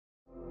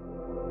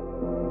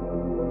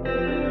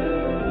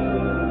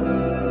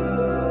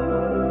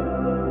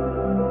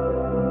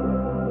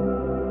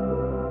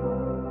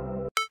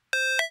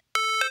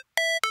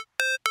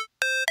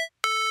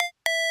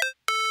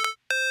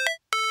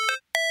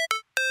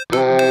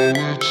Never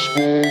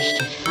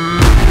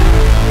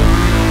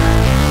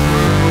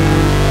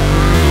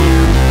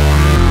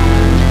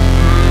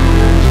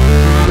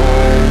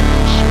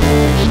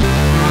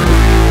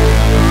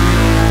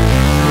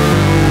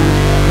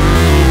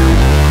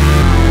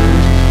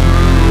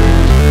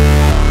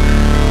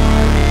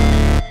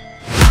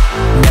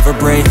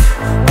break,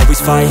 always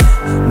fight,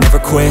 never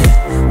quit,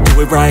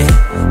 do it right,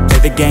 play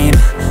the game,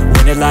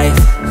 win it life,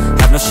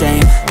 have no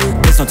shame,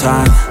 there's no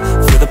time,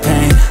 feel the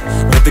pain,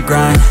 live the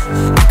grind,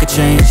 I could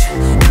change,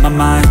 in my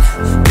mind,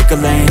 pick a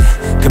lane,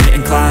 commit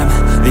and climb,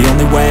 the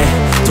only way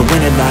to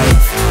win at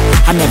life.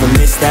 I never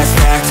miss, that's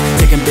fact,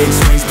 taking big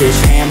swings, bitch,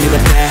 hand me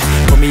the bat,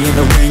 put me in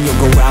the ring, you'll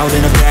go out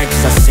in a bag,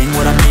 cause I sing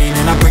what I mean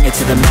and I bring it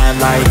to the mad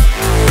light.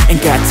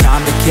 Ain't got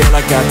time to kill,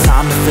 I got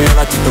time to feel,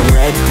 I took the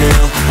red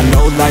pill, I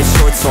know life's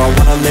short so I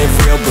wanna live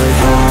real, but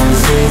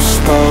how's it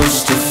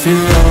supposed to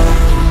feel?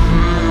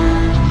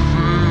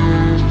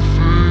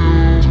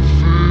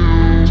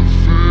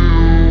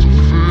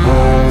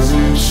 How's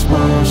it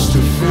supposed to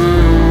feel?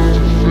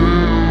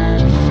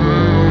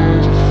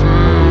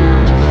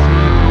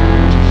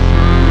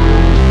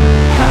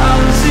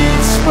 How's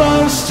it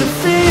supposed to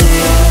feel?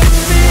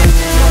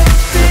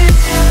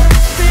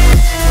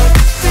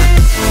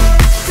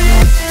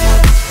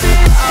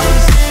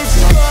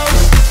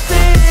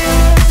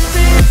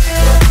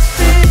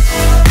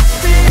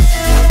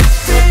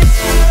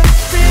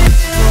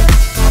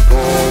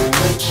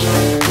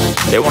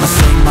 They wanna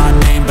say my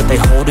name, but they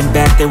holding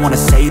back. They wanna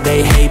say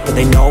they hate, but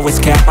they know it's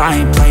cap. I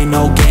ain't play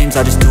no games,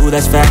 I just do,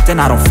 that's fact.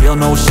 And I don't feel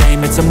no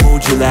shame, it's a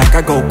mood you lack.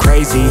 I go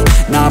crazy,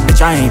 nah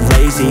bitch I ain't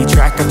lazy.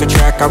 Track after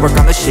track, I work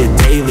on this shit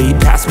daily.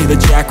 Pass me the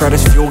jack, right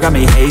as fuel, got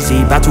me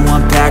hazy. About to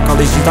unpack all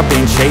these things I've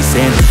been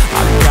chasing.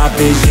 I've got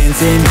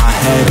visions in my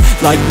head,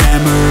 like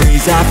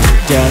memories after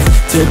death.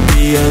 To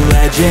be a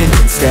legend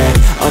instead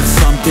of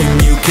something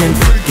you can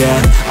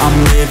forget. I'm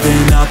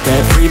living up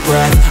every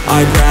breath,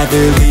 I'd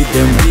rather lead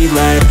than be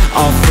led.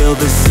 I'll fill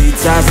the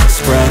seats as I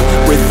spread,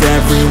 with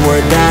every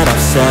word that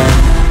I've said.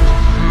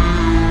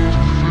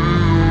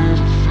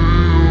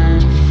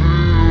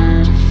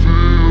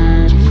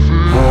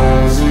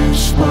 How's it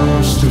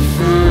supposed to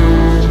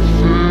feel?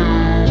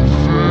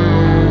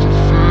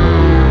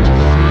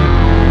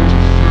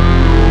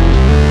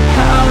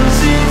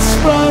 How's it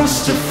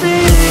supposed to feel?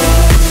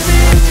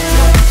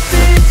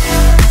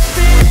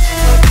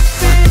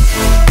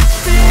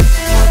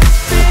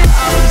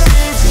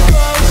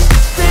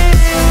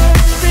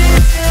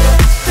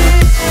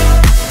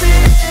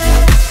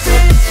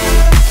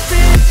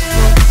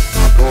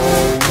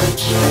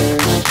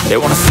 They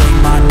wanna say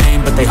my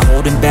name, but they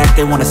holding back.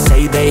 They wanna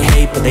say they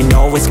hate, but they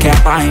know it's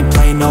cap. I ain't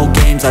play no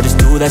games, I just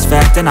do, that's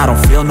fact. And I don't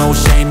feel no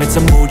shame, it's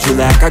a mood you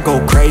lack. I go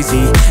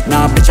crazy,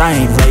 nah bitch I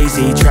ain't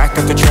lazy. Track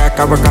after track,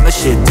 I work on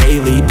this shit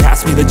daily.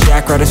 Pass me the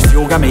jack, right as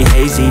fuel, got me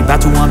hazy.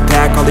 About to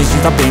unpack all these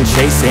things I've been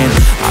chasing.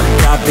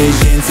 I've got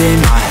visions in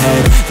my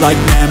head, like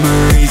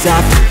memories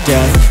after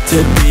death.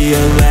 To be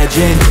a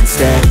legend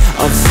instead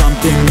of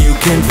something you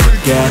can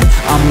forget.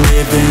 I'm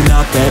living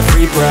up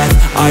every breath,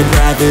 I'd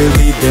rather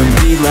lead than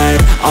be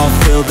led. I'll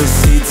fill the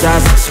seats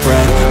as I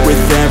spread, with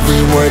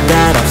every word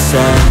that I've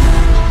said.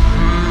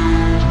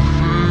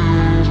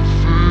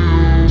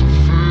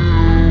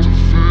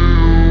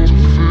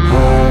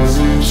 How's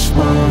it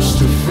supposed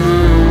to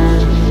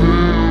feel?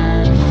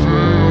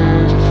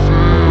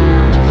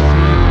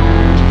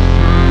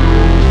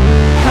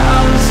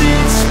 How's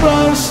it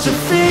supposed to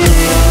feel?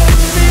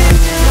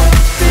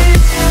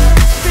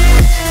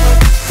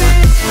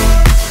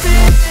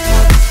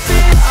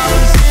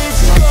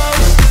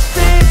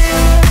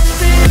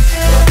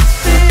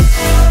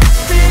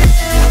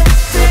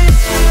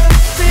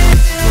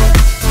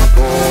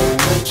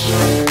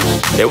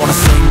 They wanna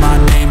say my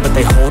name, but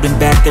they holding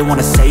back. They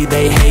wanna say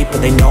they hate, but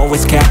they know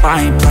it's cap.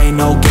 I ain't play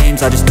no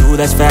games, I just do,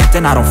 that's fact.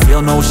 And I don't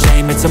feel no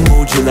shame, it's a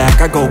mood you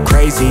lack. I go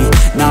crazy,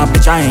 nah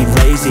bitch I ain't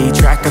lazy.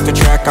 Track after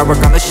track, I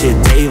work on this shit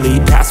daily.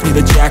 Pass me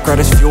the jack, right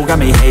as fuel, got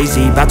me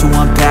hazy. About to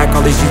unpack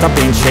all these things I've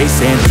been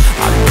chasing.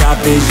 I've got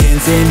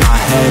visions in my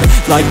head,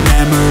 like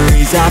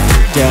memories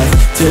after death.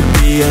 To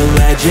be a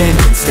legend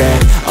instead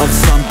of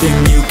something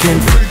you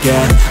can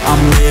forget.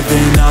 I'm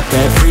living up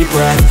every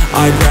breath,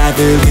 I'd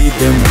rather lead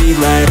than be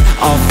led.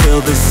 I'll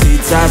fill the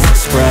seats as I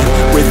spread,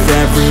 with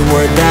every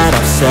word that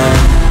I've said.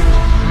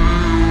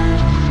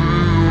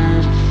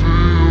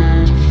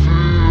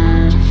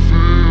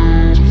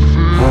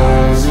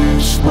 How's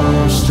it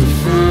supposed to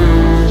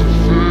feel?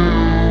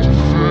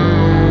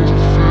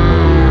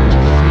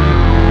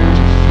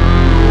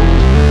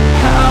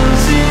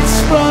 How's it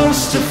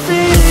supposed to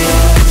feel?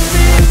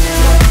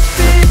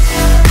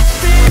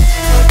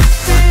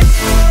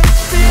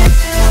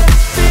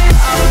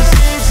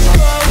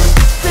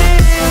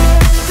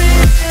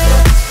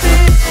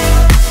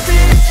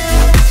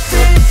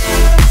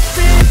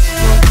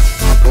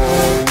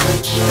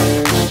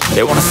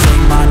 They wanna say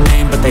my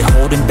name, but they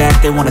holding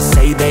back. They wanna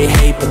say they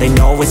hate, but they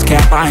know it's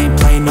cap. I ain't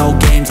playing no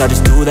games, I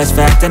just do, that's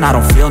fact. And I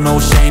don't feel no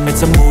shame,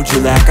 it's a mood you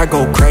lack. I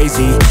go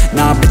crazy,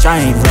 nah bitch I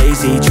ain't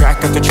lazy.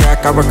 Track after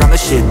track, I work on the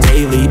shit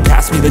daily.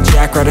 Pass me the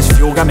jack, right as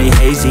fuel, got me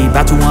hazy.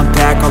 About to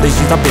unpack all these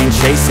things I've been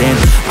chasing.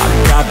 I've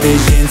got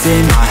visions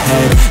in my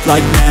head,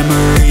 like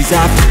memories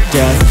after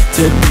death.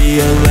 To be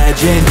a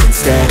legend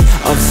instead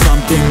of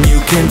something you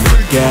can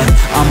forget.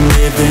 I'm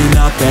living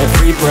up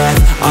every breath,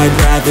 I'd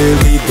rather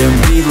lead than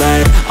be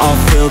led. I'll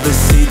fill the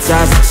seats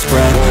as I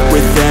spread,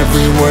 with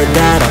every word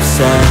that I've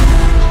said.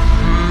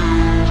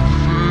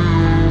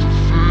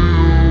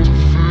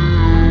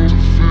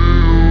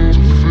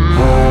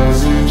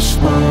 How's it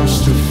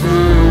supposed to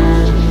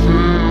feel?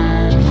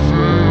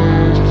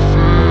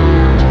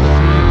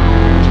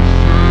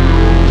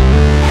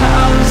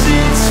 How's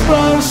it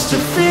supposed to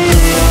feel?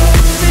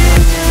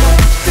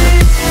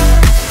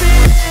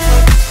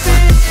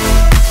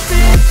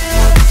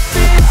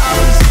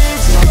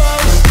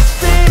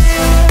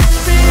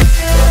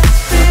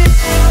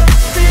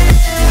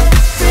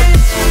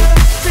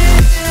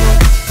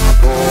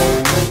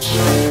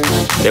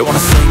 They wanna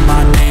say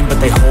my name, but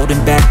they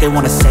holding back. They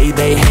wanna say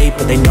they hate,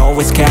 but they know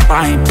it's cap.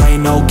 I ain't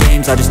playing no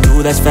games, I just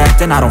do, that's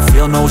fact. And I don't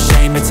feel no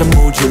shame, it's a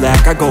mood you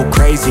lack. I go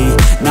crazy,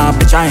 nah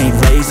bitch I ain't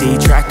lazy.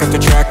 Track after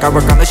track, I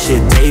work on the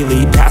shit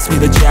daily. Pass me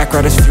the jack,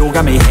 right as fuel,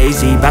 got me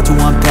hazy. About to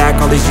unpack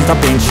all these things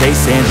I've been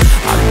chasing.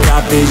 I've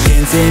got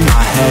visions in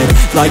my head,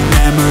 like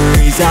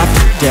memories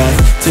after death.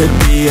 To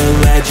be a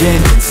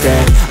legend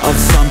instead of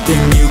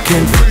something you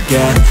can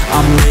forget.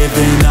 I'm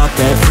living up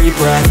every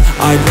breath,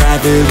 I'd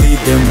rather lead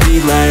than be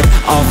led.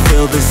 I'll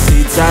fill the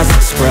seats as I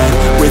spread,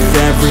 with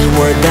every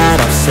word that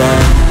I've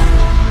said.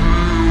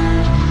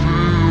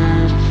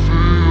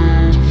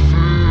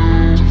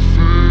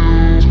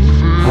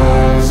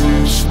 How's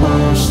it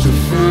supposed to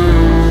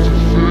feel?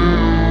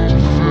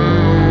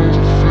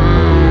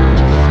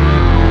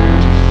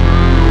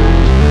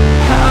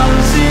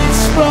 How's it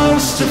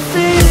supposed to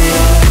feel?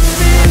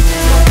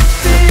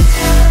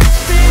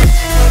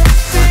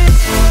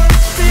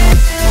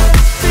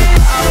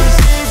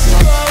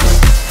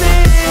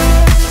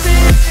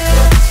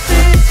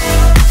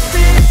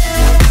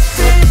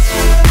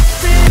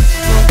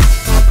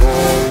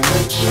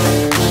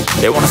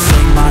 They wanna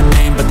say my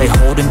name, but they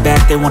holding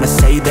back. They wanna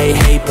say they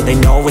hate, but they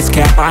know it's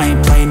cap. I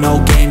ain't playing no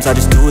games, I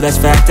just do, that's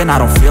fact. And I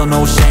don't feel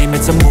no shame,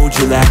 it's a mood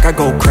you lack. I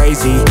go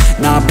crazy,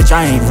 nah bitch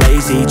I ain't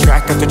lazy.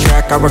 Track after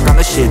track, I work on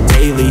the shit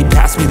daily.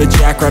 Pass me the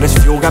jack, right as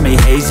fuel, got me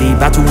hazy.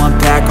 About to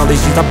unpack all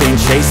these things I've been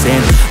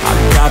chasing.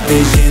 I've got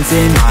visions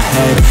in my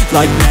head,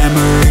 like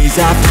memories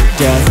after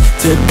death.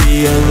 To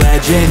be a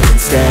legend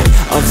instead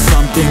of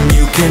something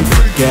you can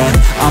forget.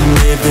 I'm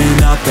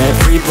living up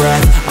every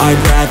breath,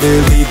 I'd rather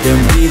lead than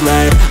be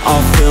led.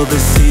 I'll fill the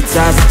seats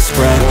as I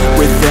spread,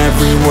 with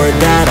every word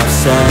that I've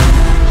said.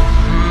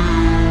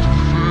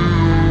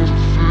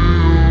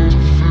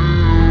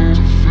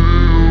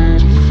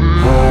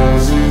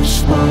 How's it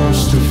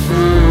supposed to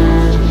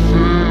feel?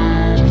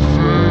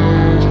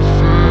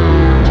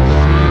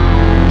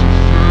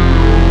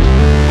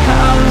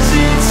 How's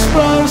it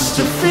supposed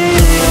to feel?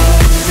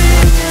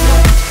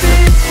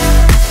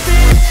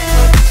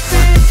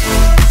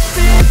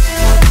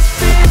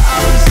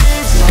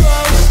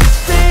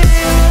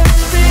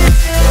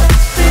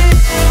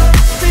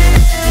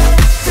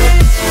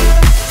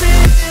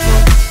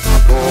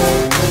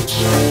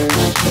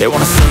 They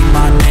wanna say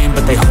my name,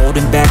 but they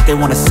holding back. They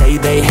wanna say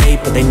they hate,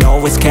 but they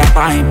know it's cap.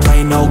 I ain't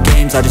playing no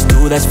games, I just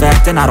do, that's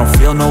fact. And I don't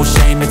feel no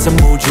shame, it's a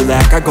mood you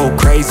lack. I go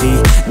crazy,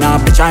 nah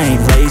bitch I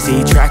ain't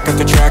lazy. Track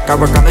after track, I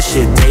work on the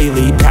shit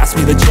daily. Pass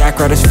me the jack,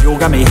 right as fuel,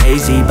 got me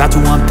hazy. About to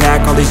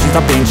unpack all these things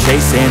I've been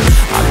chasing.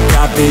 I've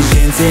got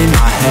visions in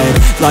my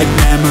head, like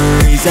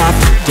memories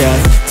after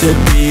death. To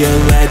be a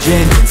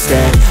legend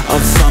instead of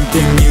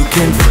something you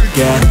can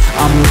forget.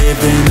 I'm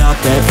living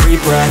up every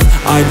breath,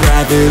 I'd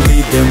rather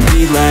lead than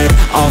be led.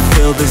 I'll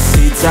fill the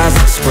seats as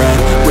I spread,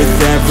 with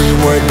every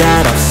word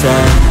that I've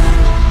said.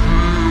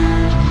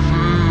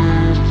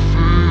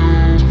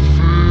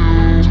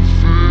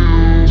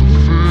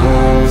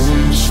 How's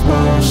it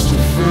supposed to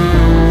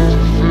feel?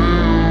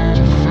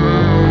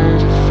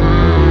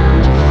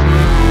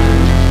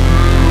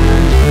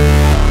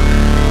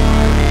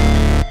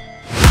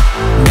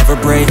 Never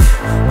break,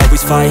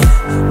 always fight,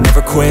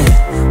 never quit,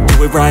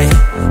 do it right,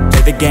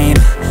 play the game,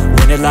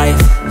 win it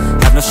life,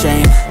 have no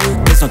shame,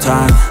 there's no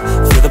time,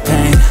 feel the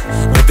pain,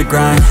 live the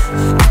grind,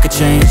 I could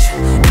change,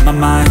 in my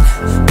mind,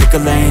 pick a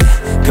lane,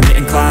 commit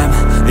and climb,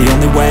 the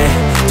only way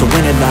to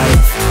win at life.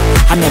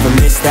 I never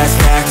miss, that's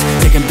fact,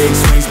 taking big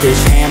swings,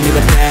 bitch, hand me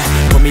the bat,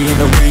 put me in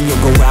the ring,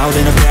 you'll go out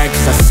in a bag,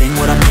 cause I sing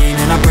what I mean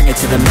and I bring it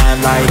to the mad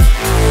light.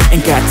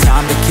 Ain't got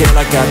time to kill,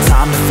 I got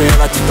time to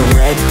feel, I took the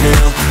red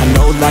pill, I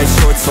know life's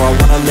short so I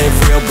wanna live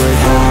real, but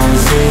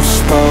how's it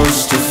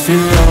supposed to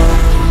feel?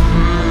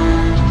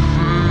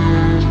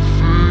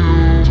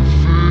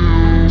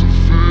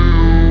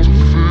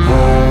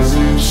 How's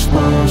it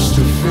supposed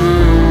to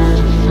feel?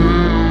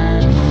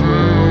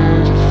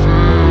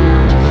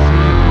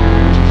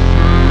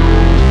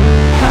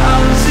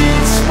 How's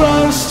it supposed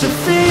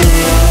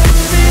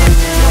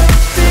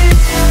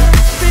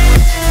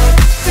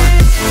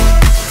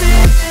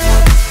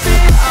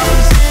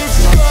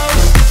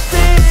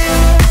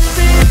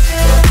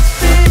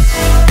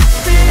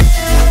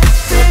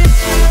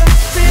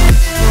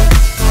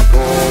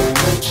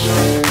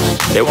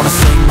They wanna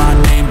say my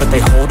name, but they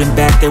holding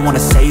back. They wanna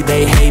say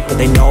they hate, but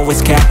they know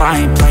it's cap.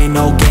 I ain't play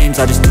no games,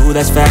 I just do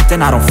that's fact.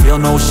 And I don't feel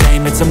no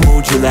shame, it's a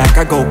mood you lack.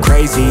 I go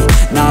crazy,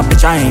 nah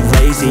bitch I ain't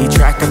lazy.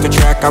 Track after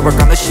track, I work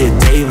on this shit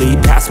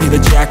daily. Pass me the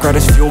jack, right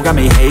as fuel, got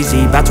me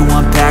hazy. About to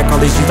unpack all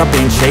these things I've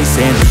been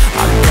chasing.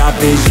 I've got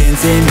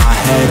visions in my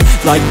head,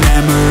 like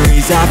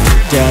memories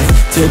after death.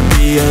 To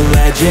be a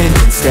legend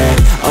instead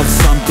of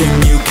something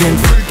you can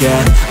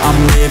forget. I'm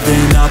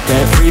living up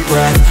every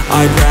breath,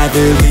 I'd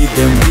rather lead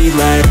than be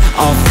led.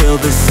 I'll fill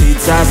the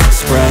seats as I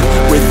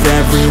spread with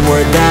every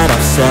word that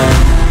I've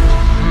said.